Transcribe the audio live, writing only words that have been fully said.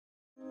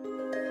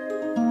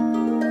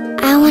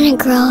want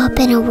to grow up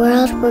in a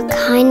world where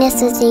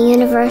kindness is a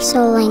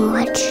universal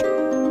language,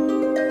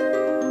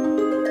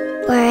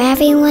 where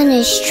everyone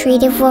is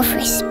treated with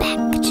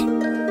respect,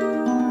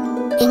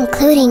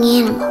 including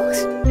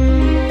animals,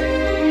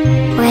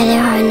 where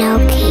there are no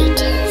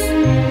cages,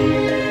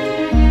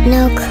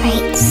 no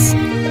crates,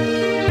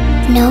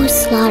 no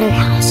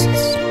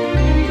slaughterhouses,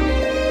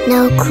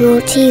 no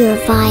cruelty or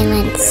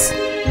violence.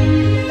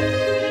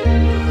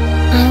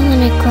 I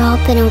want to grow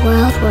up in a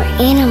world where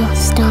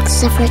animals don't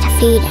suffer to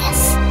feed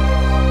us.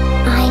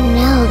 I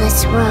know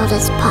this world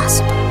is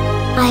possible.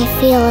 I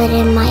feel it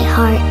in my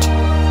heart.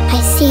 I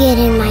see it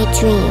in my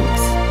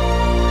dreams.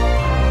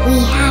 We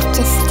have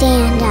to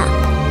stand up,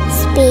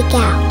 speak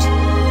out.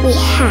 We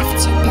have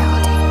to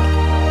build it.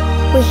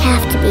 We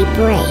have to be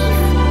brave,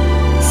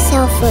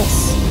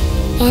 selfless,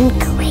 and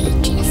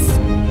courageous.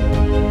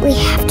 We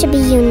have to be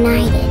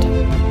united.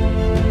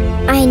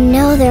 I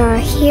know there are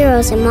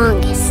heroes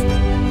among us.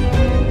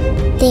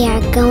 They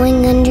are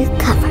going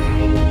undercover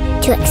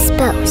to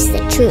expose the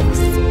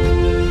truth.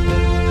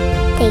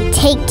 They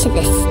take to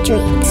the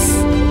streets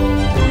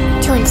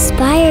to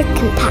inspire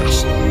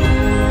compassion.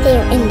 They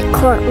are in the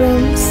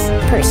courtrooms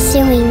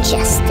pursuing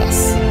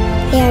justice.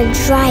 They are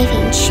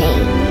driving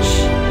change,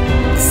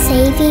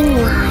 saving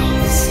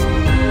lives.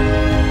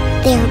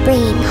 They are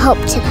bringing hope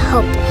to the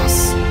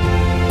hopeless.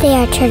 They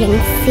are turning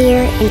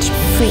fear into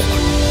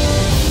freedom,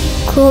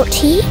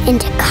 cruelty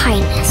into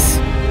kindness.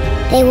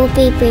 They will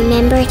be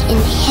remembered in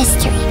the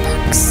history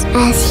books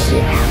as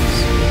heroes.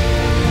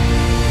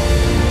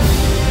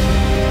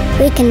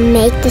 We can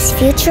make this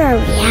future a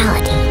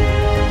reality,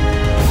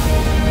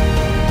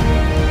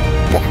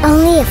 but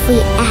only if we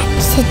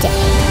act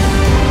today.